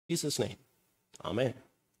Jesus' name. Amen.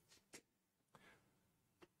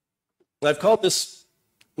 I've called this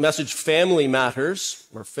message Family Matters,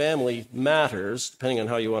 or Family Matters, depending on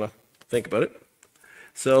how you want to think about it.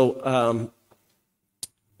 So,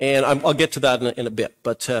 and I'll get to that in a bit.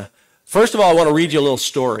 But first of all, I want to read you a little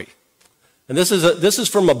story. And this is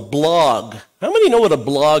from a blog. How many know what a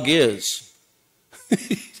blog is?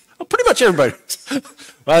 Well, pretty much everybody.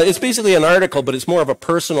 Well, it's basically an article, but it's more of a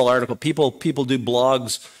personal article. People do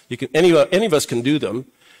blogs. Any of us can do them.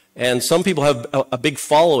 And some people have a big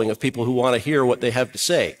following of people who want to hear what they have to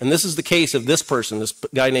say. And this is the case of this person, this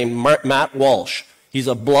guy named Matt Walsh. He's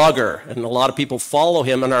a blogger, and a lot of people follow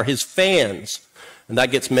him and are his fans. And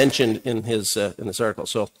that gets mentioned in this article.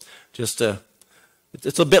 So just,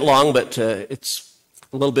 it's a bit long, but it's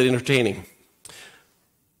a little bit entertaining.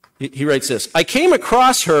 He writes this: I came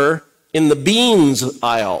across her in the beans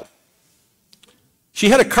aisle. She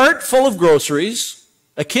had a cart full of groceries,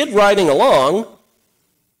 a kid riding along,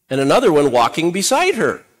 and another one walking beside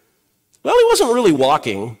her. Well, he wasn't really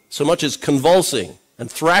walking so much as convulsing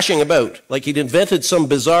and thrashing about like he'd invented some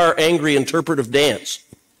bizarre, angry, interpretive dance.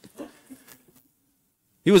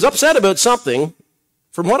 He was upset about something.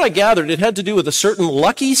 From what I gathered, it had to do with a certain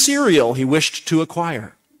Lucky cereal he wished to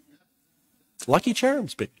acquire. Lucky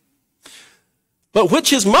Charms, baby. But which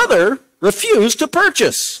his mother refused to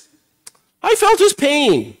purchase. I felt his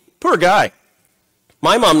pain. Poor guy.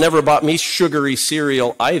 My mom never bought me sugary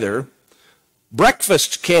cereal either.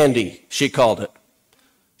 Breakfast candy, she called it.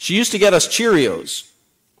 She used to get us Cheerios.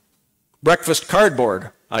 Breakfast cardboard,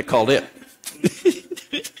 I called it.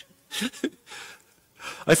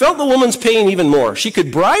 I felt the woman's pain even more. She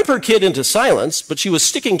could bribe her kid into silence, but she was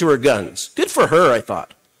sticking to her guns. Good for her, I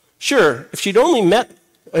thought. Sure, if she'd only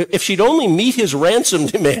meet his ransom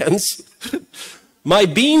demands, my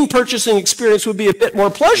bean purchasing experience would be a bit more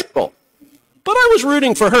pleasurable. But I was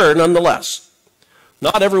rooting for her nonetheless.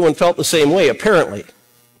 Not everyone felt the same way, apparently.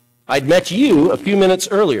 I'd met you a few minutes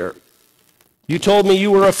earlier. You told me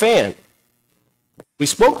you were a fan. We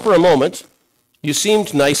spoke for a moment. You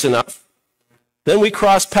seemed nice enough. Then we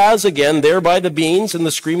crossed paths again there by the beans and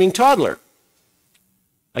the screaming toddler.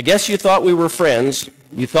 I guess you thought we were friends.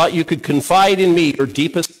 You thought you could confide in me your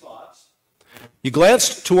deepest thoughts. You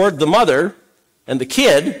glanced toward the mother and the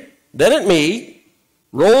kid, then at me,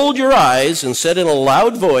 rolled your eyes and said in a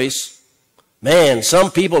loud voice, man,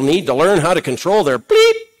 some people need to learn how to control their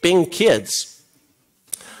bleeping kids.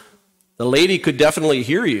 The lady could definitely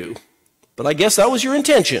hear you, but I guess that was your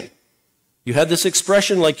intention. You had this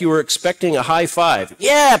expression like you were expecting a high five.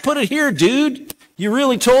 Yeah, put it here, dude. You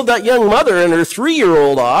really told that young mother and her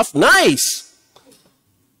 3-year-old off. Nice.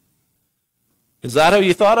 Is that how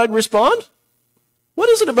you thought I'd respond? What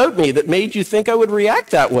is it about me that made you think I would react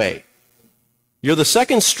that way? You're the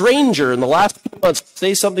second stranger in the last few months to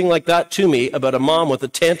say something like that to me about a mom with a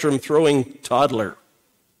tantrum-throwing toddler.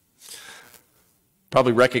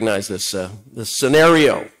 Probably recognize this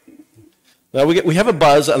scenario. Now, we have a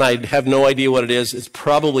buzz, and I have no idea what it is. It's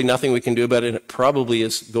probably nothing we can do about it, and it probably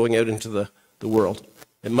is going out into the world.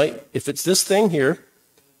 It might, if it's this thing here.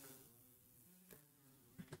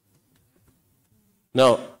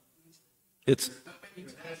 No, it's...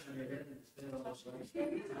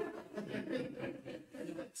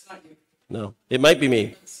 No, it might be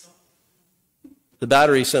me. The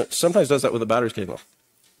battery sometimes does that with the battery's cable.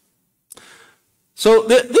 So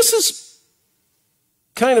this is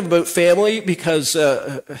kind of about family because,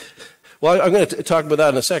 well, I'm going to talk about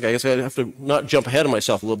that in a sec. I guess I have to not jump ahead of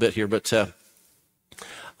myself a little bit here. But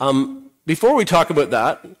before we talk about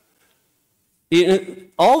that,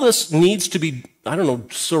 all this needs to be, I don't know,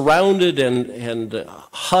 surrounded and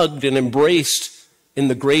hugged and embraced in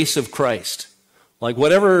the grace of Christ. Like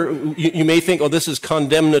whatever, you may think, oh, this is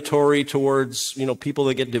condemnatory towards, people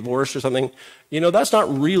that get divorced or something. That's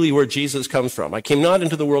not really where Jesus comes from. I came not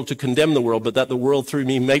into the world to condemn the world, but that the world through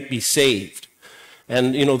me might be saved.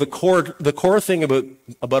 And, the core thing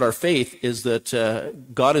about our faith is that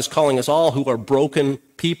God is calling us all who are broken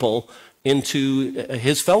people into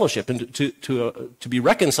his fellowship and to be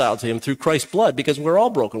reconciled to him through Christ's blood, because we're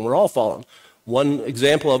all broken, we're all fallen. One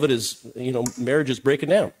example of it is, marriage is breaking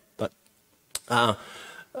down.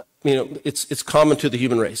 It's common to the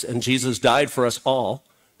human race, and Jesus died for us all,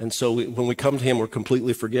 and so when we come to him, we're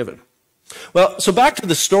completely forgiven. Well, so back to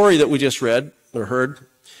the story that we just read or heard.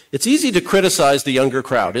 It's easy to criticize the younger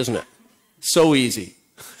crowd, isn't it? So easy.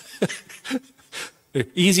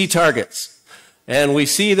 Easy targets. And we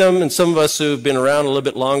see them, and some of us who've been around a little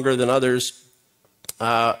bit longer than others, we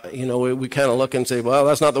kind of look and say, well,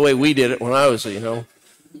 that's not the way we did it when I was,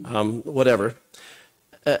 whatever.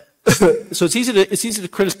 So it's easy to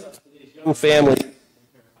criticize these young families.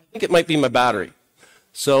 think it might be my battery.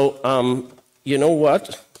 So, you know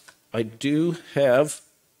what? I do have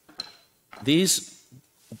these.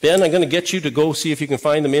 Ben, I'm going to get you to go see if you can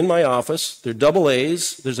find them in my office. They're double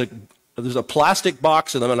A's. There's a plastic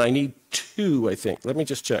box of them, and I need 2, I think. Let me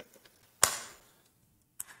just check.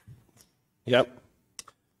 Yep.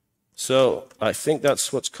 So I think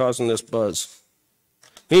that's what's causing this buzz.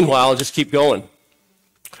 Meanwhile, I'll just keep going.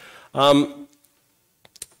 So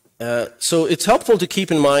it's helpful to keep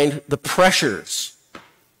in mind the pressures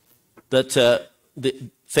that the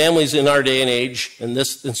families in our day and age and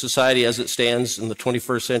this in society as it stands in the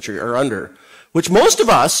 21st century are under, which most of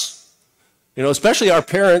us, you know, especially our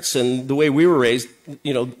parents and the way we were raised,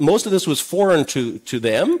 you know, most of this was foreign to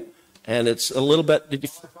them, and it's a little bit. Did you,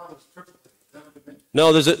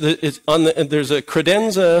 no, there's a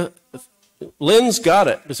credenza. Lynn's got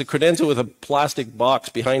it. There's a credenza with a plastic box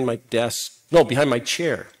behind my desk. No, behind my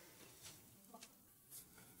chair.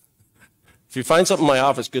 If you find something in my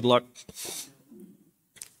office, good luck.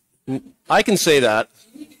 I can say that.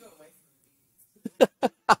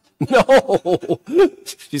 No.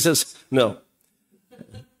 She says no.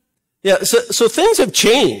 Yeah, so things have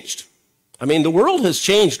changed. I mean, the world has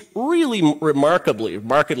changed really remarkably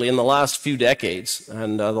in the last few decades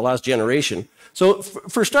and the last generation. So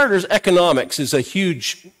for starters, economics is a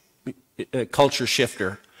huge culture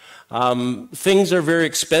shifter. Things are very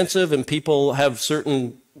expensive, and people have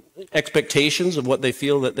certain expectations of what they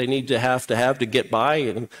feel that they need to have to get by.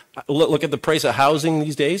 And look at the price of housing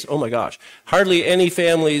these days. Oh my gosh. Hardly any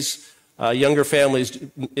families, younger families,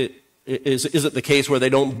 is it the case where they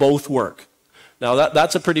don't both work? Now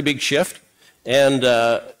that's a pretty big shift. And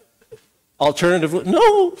alternatively,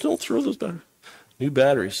 no, don't throw those batteries. New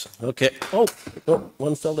batteries. Okay. Oh,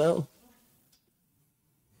 one fell down.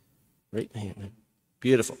 Right hand.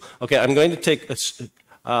 Beautiful. Okay, I'm going to take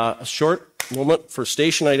a short moment for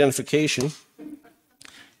station identification,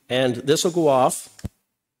 and this will go off.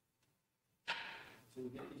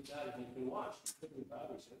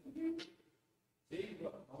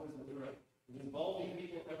 Involving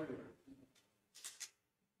people everywhere.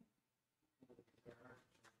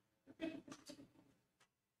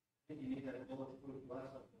 You need that bulletproof glass.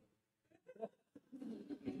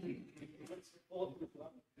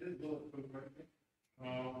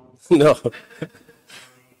 No.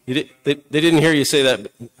 They didn't hear you say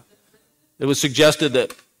that. It was suggested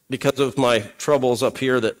that because of my troubles up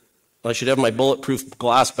here that I should have my bulletproof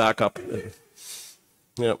glass back up.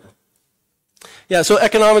 Yeah, so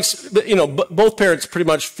economics, you know, both parents pretty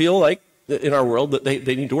much feel like in our world that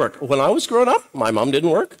they need to work. When I was growing up, my mom didn't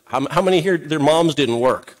work. How many here, their moms didn't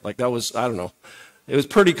work? Like that was, I don't know. It was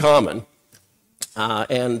pretty common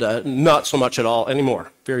and not so much at all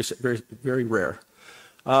anymore. Very, very, very rare.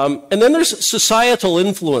 And then there's societal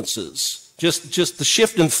influences, just the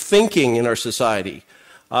shift in thinking in our society.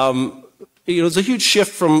 You know, there's a huge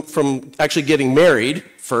shift from actually getting married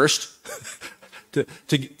first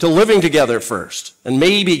to living together first and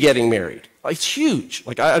maybe getting married. It's huge.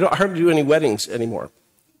 Like I hardly do any weddings anymore.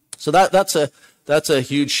 So that's a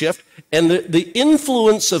huge shift. And the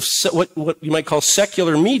influence of what you might call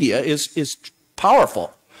secular media is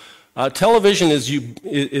powerful. Television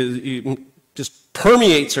just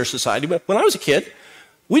permeates our society. But when I was a kid,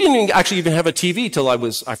 we didn't actually even have a TV till I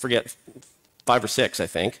was, I forget, 5 or 6, I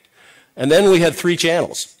think. And then we had 3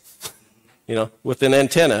 channels, you know, with an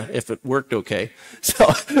antenna if it worked okay.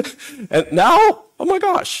 So, and now, oh my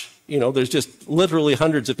gosh, you know, there's just literally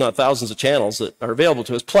hundreds, if not thousands of channels that are available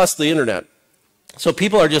to us, plus the internet. So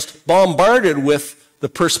people are just bombarded with the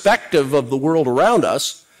perspective of the world around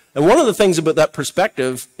us. And one of the things about that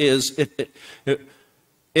perspective is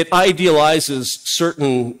it idealizes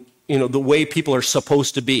certain, you know, the way people are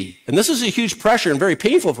supposed to be. And this is a huge pressure and very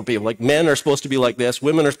painful for people. Like men are supposed to be like this,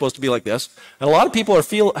 women are supposed to be like this. And a lot of people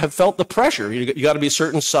have felt the pressure. You got to be a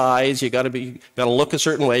certain size, you got to look a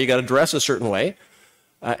certain way, you got to dress a certain way.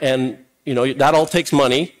 And, you know, that all takes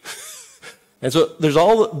money. And so there's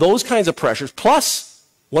all those kinds of pressures. Plus,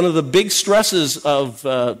 one of the big stresses of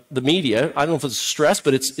the media, I don't know if it's stress,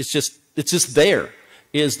 but it's just there,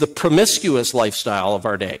 is the promiscuous lifestyle of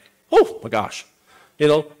our day. Oh my gosh. You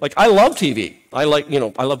know, like I love TV. I love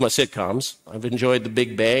my sitcoms. I've enjoyed The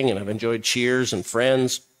Big Bang and I've enjoyed Cheers and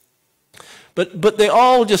Friends. But they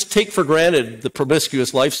all just take for granted the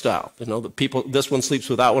promiscuous lifestyle. You know, the people, this one sleeps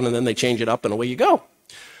with that one and then they change it up and away you go.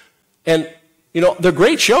 And, you know, they're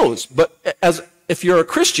great shows, but if you're a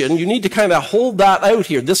Christian, you need to kind of hold that out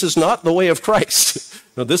here. This is not the way of Christ.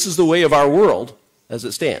 No, this is the way of our world as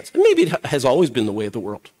it stands. And maybe it has always been the way of the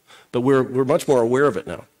world, but we're much more aware of it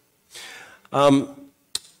now.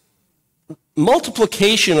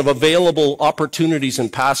 multiplication of available opportunities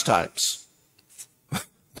and pastimes.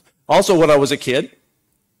 Also, when I was a kid,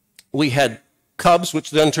 we had Cubs,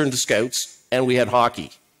 which then turned to Scouts, and we had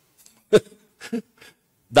hockey.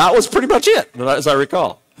 That was pretty much it, as I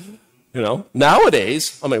recall. You know,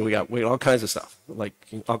 nowadays, I mean, we got all kinds of stuff, like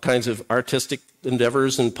all kinds of artistic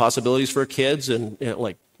endeavors and possibilities for kids, and you know,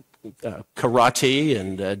 like karate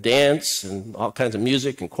and dance and all kinds of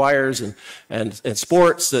music and choirs and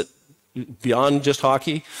sports that beyond just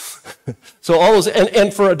hockey. So all those,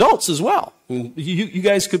 and for adults as well. I mean, you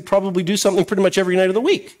guys could probably do something pretty much every night of the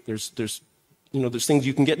week. There's things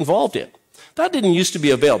you can get involved in. That didn't used to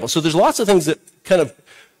be available. So there's lots of things that kind of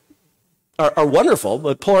are wonderful,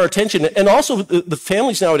 but pull our attention. And also the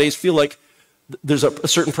families nowadays feel like there's a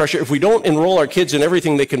certain pressure. If we don't enroll our kids in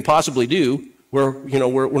everything they can possibly do, we're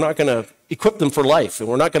not going to equip them for life, and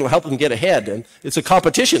we're not going to help them get ahead. And it's a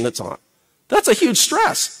competition that's on. That's a huge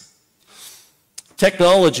stress.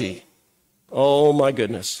 Technology. Oh my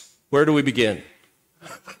goodness. Where do we begin?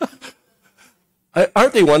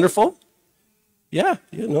 Aren't they wonderful? Yeah,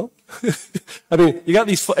 you know. I mean, you got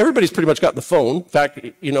these, everybody's pretty much got the phone. In fact,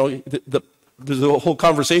 you know, there's a whole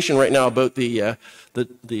conversation right now about the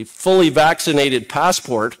fully vaccinated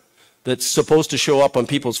passport that's supposed to show up on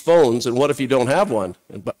people's phones, and what if you don't have one?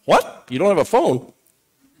 But what? You don't have a phone?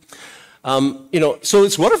 You know, so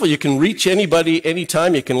it's wonderful. You can reach anybody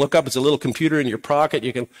anytime. You can look up. It's a little computer in your pocket.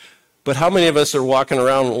 You can, but how many of us are walking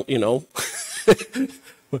around, you know,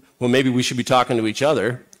 well, maybe we should be talking to each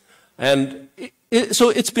other. And so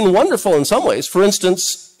it's been wonderful in some ways. For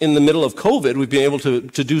instance, in the middle of COVID, we've been able to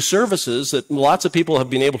do services that lots of people have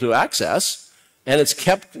been able to access, and it's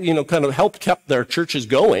kept, you know, kind of helped keep their churches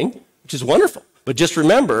going, which is wonderful. But just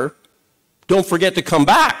remember, don't forget to come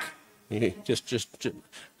back. Just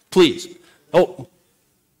please. Oh,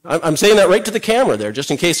 I'm saying that right to the camera there, just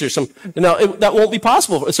in case there's some. Now, that won't be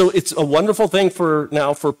possible. So it's a wonderful thing for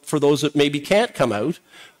those that maybe can't come out,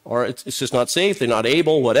 or it's just not safe, they're not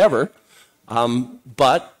able, whatever.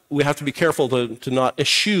 But we have to be careful to not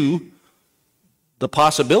eschew the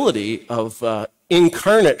possibility of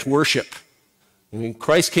incarnate worship. I mean,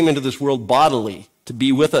 Christ came into this world bodily to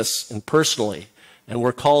be with us and personally, and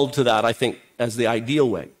we're called to that, I think, as the ideal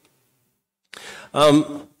way.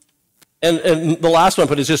 And the last one,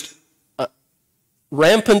 but is just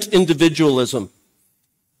rampant individualism.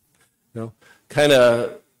 You know, kind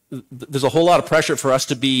of. There's a whole lot of pressure for us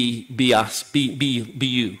to be us, be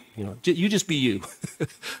you. You know, you just be you.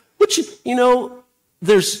 Which, you know,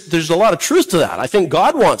 there's a lot of truth to that. I think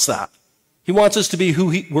God wants that. He wants us to be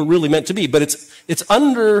who we're really meant to be. But it's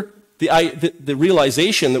under the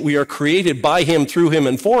realization that we are created by Him, through Him,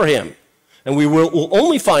 and for Him. And we'll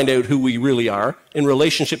only find out who we really are in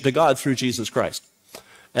relationship to God through Jesus Christ.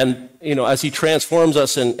 And, you know, as He transforms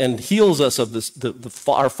us and heals us of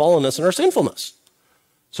our fallenness and our sinfulness.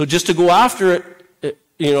 So just to go after it,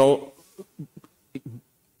 you know,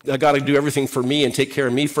 I got to do everything for me and take care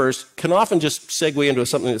of me first, can often just segue into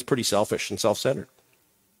something that's pretty selfish and self-centered.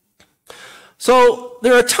 So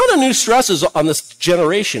there are a ton of new stresses on this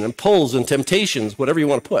generation, and pulls and temptations, whatever you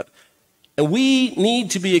want to put. And we need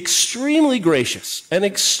to be extremely gracious and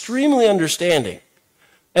extremely understanding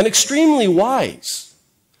and extremely wise.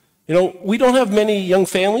 You know, we don't have many young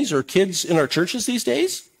families or kids in our churches these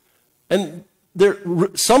days, and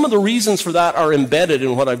some of the reasons for that are embedded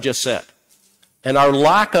in what I've just said, and our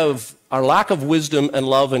lack of wisdom and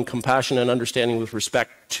love and compassion and understanding with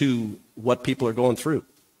respect to what people are going through.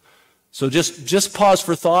 So just pause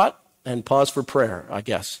for thought and pause for prayer, I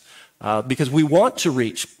guess, because we want to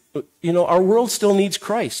reach. You know, our world still needs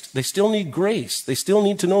Christ. They still need grace. They still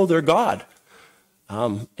need to know their God.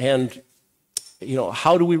 And you know,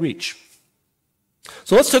 how do we reach?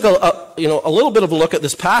 So let's take a little bit of a look at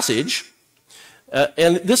this passage.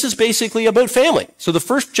 And this is basically about family. So the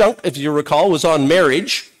first chunk, if you recall, was on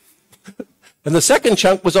marriage. And the second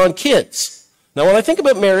chunk was on kids. Now, when I think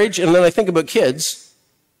about marriage and then I think about kids,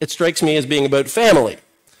 it strikes me as being about family.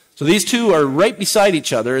 So these two are right beside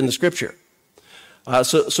each other in the Scripture.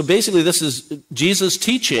 So basically, this is Jesus'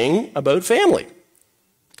 teaching about family,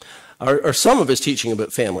 or some of his teaching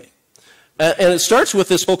about family. And it starts with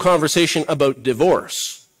this whole conversation about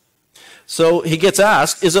divorce. So he gets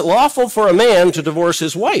asked, is it lawful for a man to divorce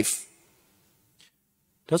his wife?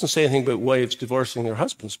 Doesn't say anything about wives divorcing their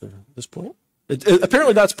husbands at this point.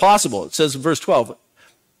 Apparently that's possible. It says in verse 12,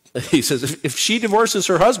 he says, if she divorces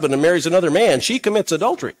her husband and marries another man, she commits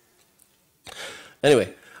adultery.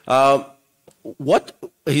 Anyway, they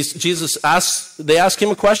ask him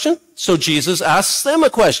a question, so Jesus asks them a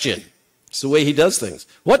question. It's the way he does things.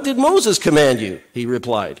 What did Moses command you? He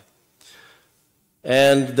replied.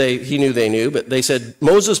 And he knew they knew, but they said,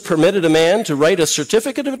 Moses permitted a man to write a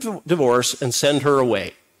certificate of divorce and send her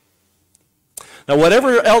away. Now,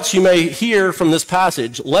 whatever else you may hear from this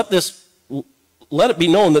passage, let it be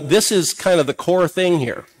known that this is kind of the core thing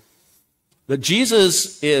here. That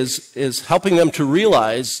Jesus is helping them to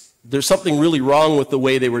realize there's something really wrong with the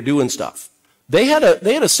way they were doing stuff. They had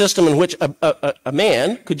a system in which a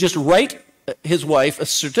man could just write his wife a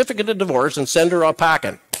certificate of divorce and send her a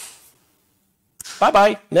packing.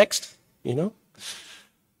 Bye-bye, next, you know.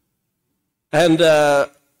 And, oh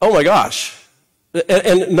my gosh.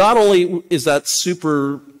 And not only is that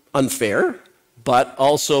super unfair, but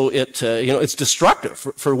also it's destructive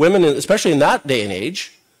for women, especially in that day and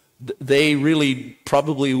age. They really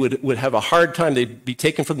probably would have a hard time. They'd be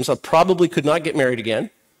taken for themselves, probably could not get married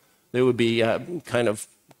again. They would be kind of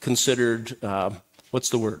considered, what's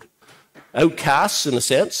the word? Outcasts in a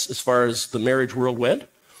sense, as far as the marriage world went.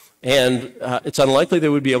 And it's unlikely they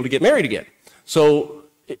would be able to get married again. So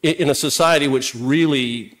in a society which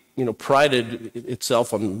really, prided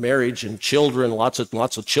itself on marriage and children, lots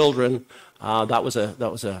of children, that was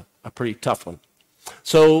a pretty tough one.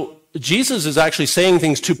 So Jesus is actually saying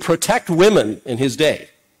things to protect women in his day.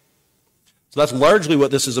 So that's largely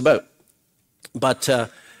what this is about. But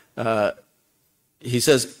he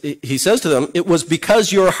says to them, it was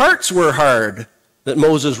because your hearts were hard that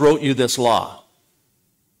Moses wrote you this law.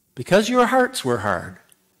 Because your hearts were hard.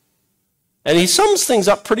 And he sums things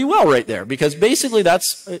up pretty well right there, because basically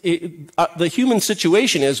that's the human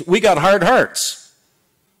situation is we got hard hearts.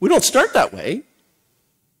 We don't start that way.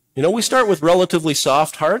 We start with relatively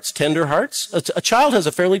soft hearts, tender hearts. A child has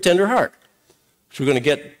a fairly tender heart. So we're going to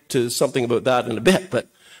get to something about that in a bit. But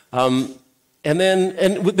and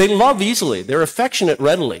they love easily. They're affectionate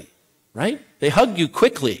readily, right? They hug you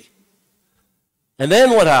quickly. And then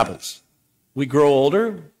what happens? We grow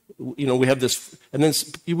older. We have this, and then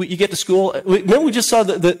you get to school. Remember, we just saw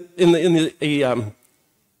in the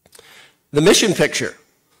mission picture,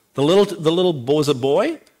 the little was a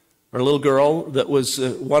boy or a little girl that was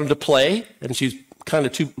wanted to play, and she's kind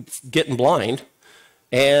of getting blind,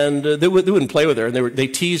 and they wouldn't play with her, and they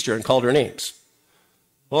teased her and called her names.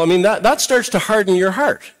 Well, I mean that starts to harden your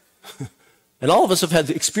heart. And all of us have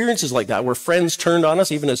had experiences like that where friends turned on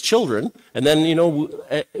us even as children, and then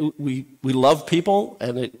we loved people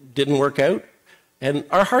and it didn't work out, and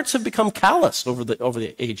our hearts have become calloused over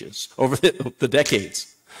the ages, over the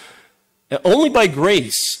decades. And only by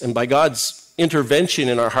grace and by God's intervention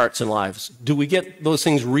in our hearts and lives do we get those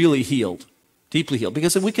things really healed, deeply healed,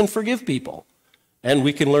 because we can forgive people and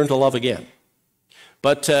we can learn to love again.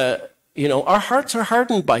 But our hearts are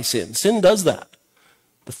hardened by sin. Sin does that.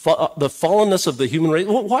 The fallenness of the human race.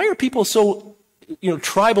 Why are people so,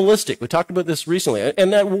 tribalistic? We talked about this recently,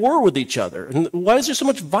 and at war with each other. And why is there so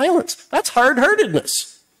much violence? That's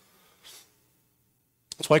hard-heartedness.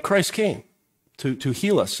 That's why Christ came, to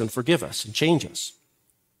heal us and forgive us and change us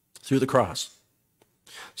through the cross.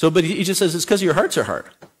 But he just says it's because your hearts are hard.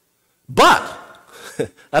 But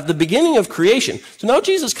at the beginning of creation, so now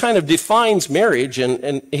Jesus kind of defines marriage,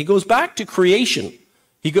 and he goes back to creation.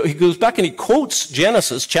 He goes back and he quotes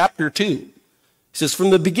Genesis chapter 2. He says,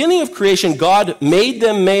 from the beginning of creation, God made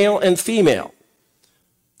them male and female.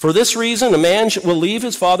 For this reason, a man will leave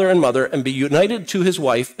his father and mother and be united to his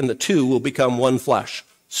wife, and the two will become one flesh.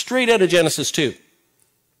 Straight out of Genesis 2.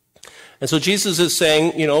 And so Jesus is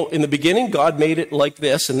saying, in the beginning, God made it like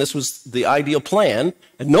this, and this was the ideal plan.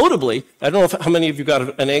 And notably, I don't know how many of you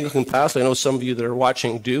got an Anglican past. I know some of you that are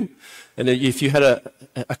watching do. And if you had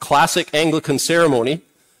a classic Anglican ceremony,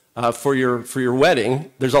 for your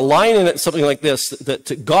wedding, there's a line in it, something like this,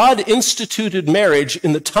 that God instituted marriage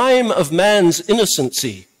in the time of man's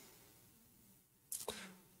innocency.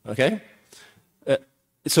 Okay?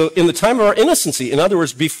 So in the time of our innocency, in other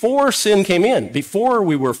words, before sin came in, before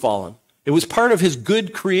we were fallen, it was part of his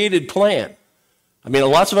good created plan. I mean,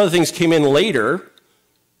 lots of other things came in later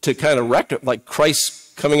to kind of rectify, like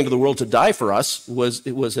Christ coming into the world to die for us was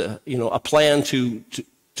a plan to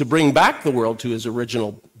bring back the world to his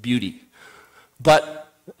original beauty. But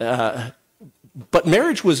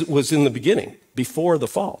marriage was in the beginning, before the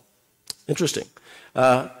fall. Interesting.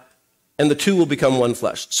 And the two will become one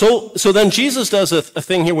flesh. So then Jesus does a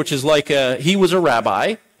thing here, which is like he was a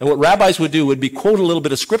rabbi, and what rabbis would do would be quote a little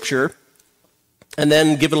bit of scripture and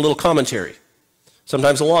then give it a little commentary,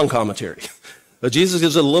 sometimes a long commentary. But Jesus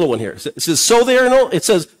gives it a little one here. It says, it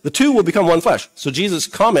says, the two will become one flesh. So Jesus'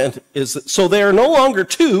 comment is, so they are no longer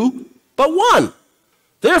two, but one.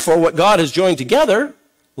 Therefore, what God has joined together,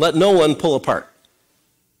 let no one pull apart.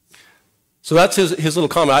 So that's his little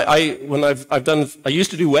comment. I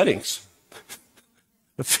used to do weddings.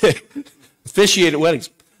 officiate at weddings.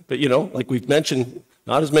 But, like we've mentioned,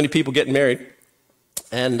 not as many people getting married.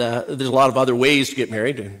 And there's a lot of other ways to get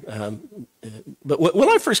married. But when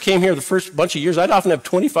I first came here, the first bunch of years, I'd often have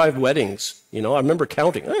 25 weddings. I remember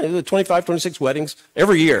counting. 25, 26 weddings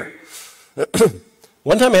every year.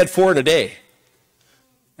 One time I had 4 in a day.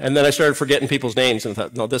 And then I started forgetting people's names and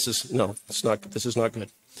thought, this is not good.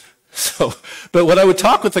 So, but when I would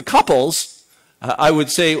talk with the couples, I would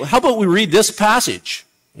say, how about we read this passage,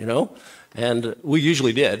 And we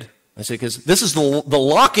usually did. I say, because this is the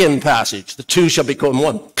lock-in passage. The two shall become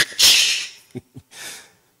one.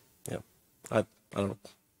 Yeah, I don't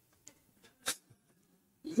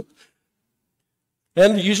know.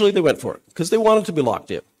 And usually they went for it because they wanted to be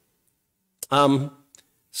locked in.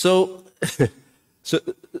 So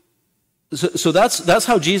that's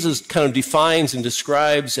how Jesus kind of defines and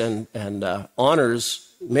describes and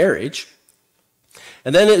honors marriage.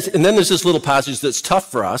 And then there's this little passage that's tough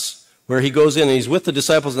for us, where he goes in and he's with the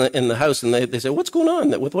disciples in the house, and they say, what's going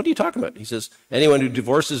on? What are you talking about? He says, anyone who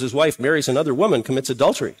divorces his wife, marries another woman, commits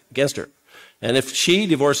adultery against her. And if she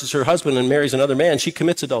divorces her husband and marries another man, she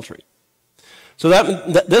commits adultery. So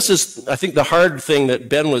this is, I think, the hard thing that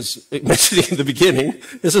Ben was mentioning in the beginning.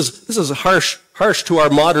 This is harsh to our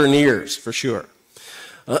modern ears, for sure.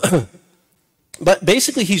 But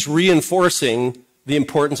basically, he's reinforcing the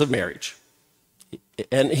importance of marriage.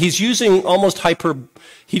 And he's using almost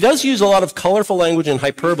he does use a lot of colorful language and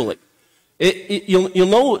hyperbole.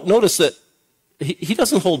 You'll notice that he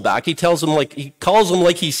doesn't hold back. He calls them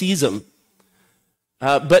like he sees them.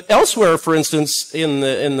 But elsewhere, for instance, in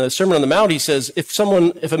the Sermon on the Mount, he says, if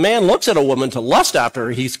a man looks at a woman to lust after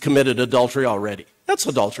her, he's committed adultery already. That's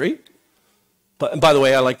adultery. But by the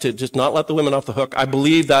way, I like to just not let the women off the hook. I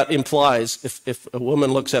believe that implies if a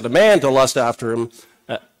woman looks at a man to lust after him,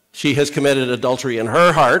 she has committed adultery in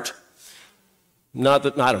her heart. Not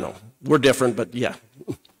that, I don't know. We're different, but yeah.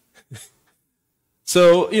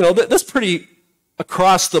 So, that's pretty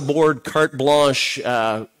across the board, carte blanche,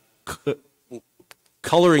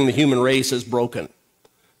 coloring the human race as broken.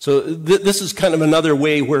 So this is kind of another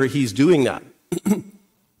way where he's doing that.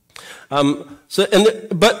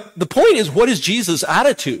 But the point is, what is Jesus'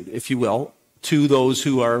 attitude, if you will, to those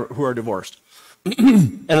who are divorced?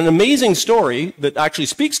 And an amazing story that actually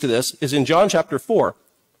speaks to this is in John chapter 4,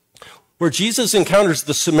 where Jesus encounters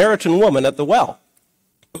the Samaritan woman at the well.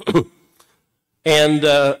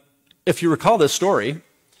 And if you recall this story,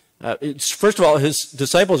 first of all, his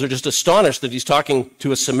disciples are just astonished that he's talking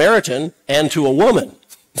to a Samaritan and to a woman.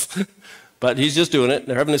 But he's just doing it.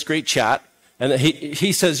 They're having this great chat. And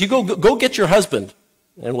he says, you go get your husband,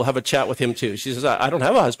 and we'll have a chat with him too. She says, I don't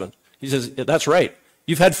have a husband. He says, that's right.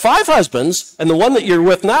 You've had 5 husbands, and the one that you're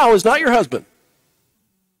with now is not your husband.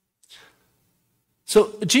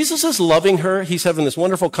 So Jesus is loving her. He's having this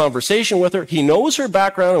wonderful conversation with her. He knows her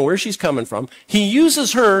background and where she's coming from. He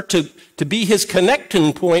uses her to be his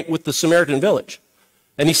connecting point with the Samaritan village.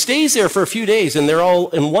 And he stays there for a few days, and they're all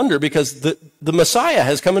in wonder because the Messiah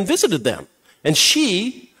has come and visited them. And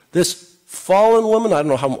she, this fallen woman, I don't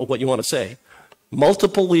know what you want to say,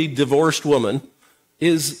 multiply divorced woman,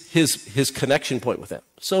 is his connection point with them.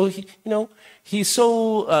 So, he's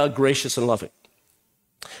so gracious and loving.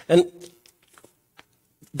 And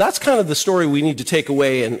that's kind of the story we need to take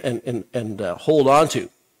away and hold on to.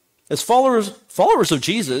 As followers of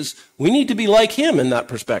Jesus, we need to be like him in that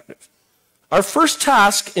perspective. Our first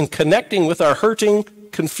task in connecting with our hurting,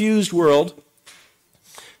 confused world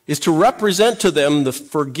is to represent to them the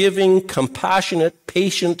forgiving, compassionate,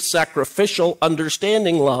 patient, sacrificial,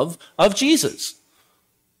 understanding love of Jesus,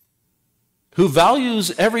 who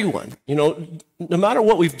values everyone. No matter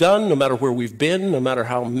what we've done, no matter where we've been, no matter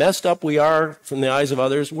how messed up we are from the eyes of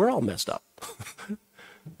others, we're all messed up.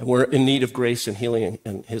 And we're in need of grace and healing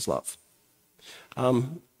and his love.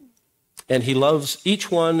 And he loves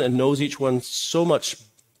each one and knows each one so much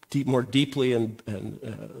more deeply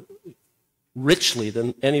and richly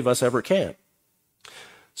than any of us ever can.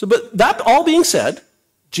 But that all being said,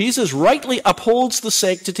 Jesus rightly upholds the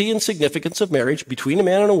sanctity and significance of marriage between a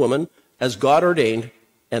man and a woman as God ordained,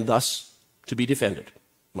 and thus to be defended,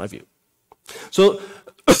 in my view. So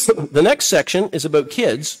the next section is about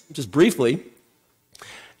kids, just briefly.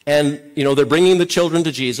 And, they're bringing the children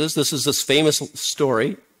to Jesus. This is this famous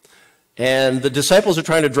story. And the disciples are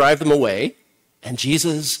trying to drive them away. And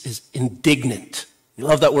Jesus is indignant. You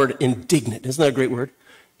love that word, indignant. Isn't that a great word?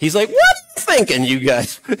 He's like, what are you thinking, you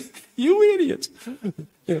guys? You idiots.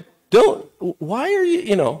 Why are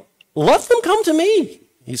you, let them come to me,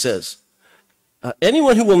 he says.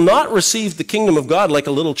 Anyone who will not receive the kingdom of God like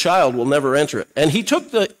a little child will never enter it. And he took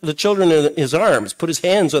the children in his arms, put his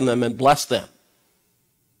hands on them, and blessed them.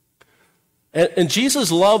 And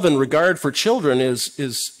Jesus' love and regard for children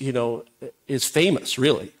is famous,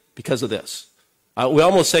 really, because of this. We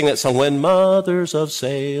almost sang that song, "When mothers of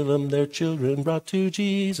Salem their children brought to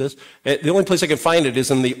Jesus." The only place I can find it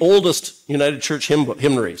is in the oldest United Church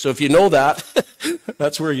hymnary. So if you know that,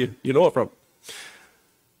 that's where you know it from.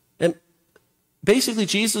 And basically,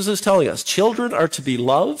 Jesus is telling us children are to be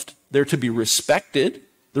loved, they're to be respected,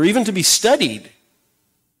 they're even to be studied.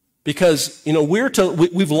 Because,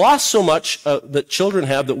 we've lost so much that children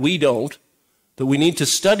have that we don't, that we need to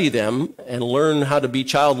study them and learn how to be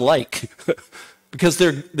childlike. Because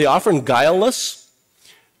they're often guileless.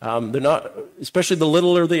 They're not, especially the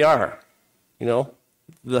littler they are. They'll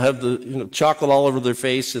have the chocolate all over their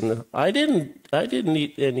face, and I didn't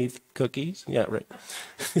eat any cookies. Yeah, right.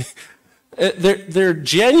 They're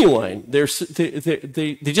genuine.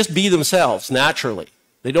 They just be themselves naturally.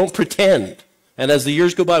 They don't pretend. And as the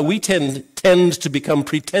years go by, we tend to become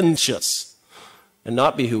pretentious and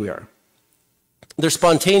not be who we are. They're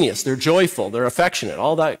spontaneous, they're joyful, they're affectionate,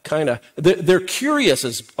 all that kind of, they're curious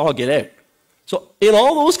as all get out. So in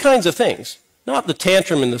all those kinds of things, not the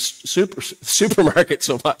tantrum in the supermarket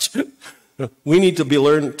so much, we need to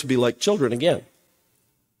learn to be like children again.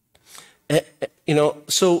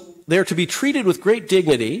 So they're to be treated with great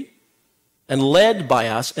dignity and led by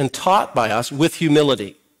us and taught by us with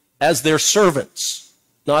humility, as their servants,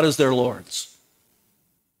 not as their lords.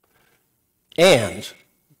 And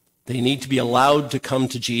they need to be allowed to come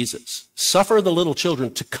to Jesus. Suffer the little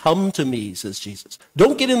children to come to me, says Jesus.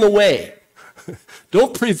 Don't get in the way.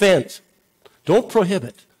 Don't prevent. Don't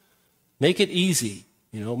prohibit. Make it easy.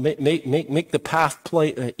 Make the path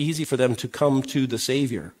easy for them to come to the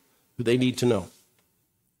Savior, who they need to know.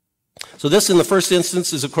 So this, in the first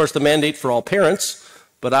instance, is, of course, the mandate for all parents.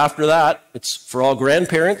 But after that, it's for all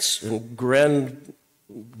grandparents and great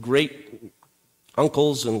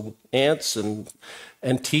uncles and aunts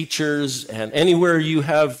and teachers, and anywhere you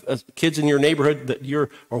have kids in your neighborhood that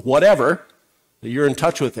or whatever, that you're in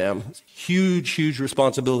touch with them. It's huge, huge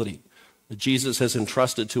responsibility that Jesus has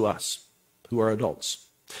entrusted to us who are adults.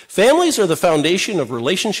 Families are the foundation of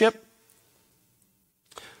relationship,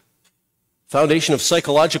 foundation of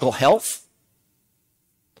psychological health,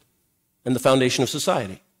 and the foundation of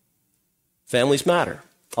society. Families matter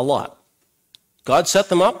a lot. God set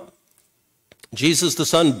them up. Jesus the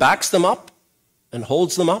Son backs them up and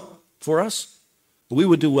holds them up for us. We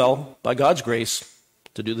would do well, by God's grace,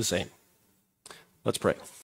 to do the same. Let's pray.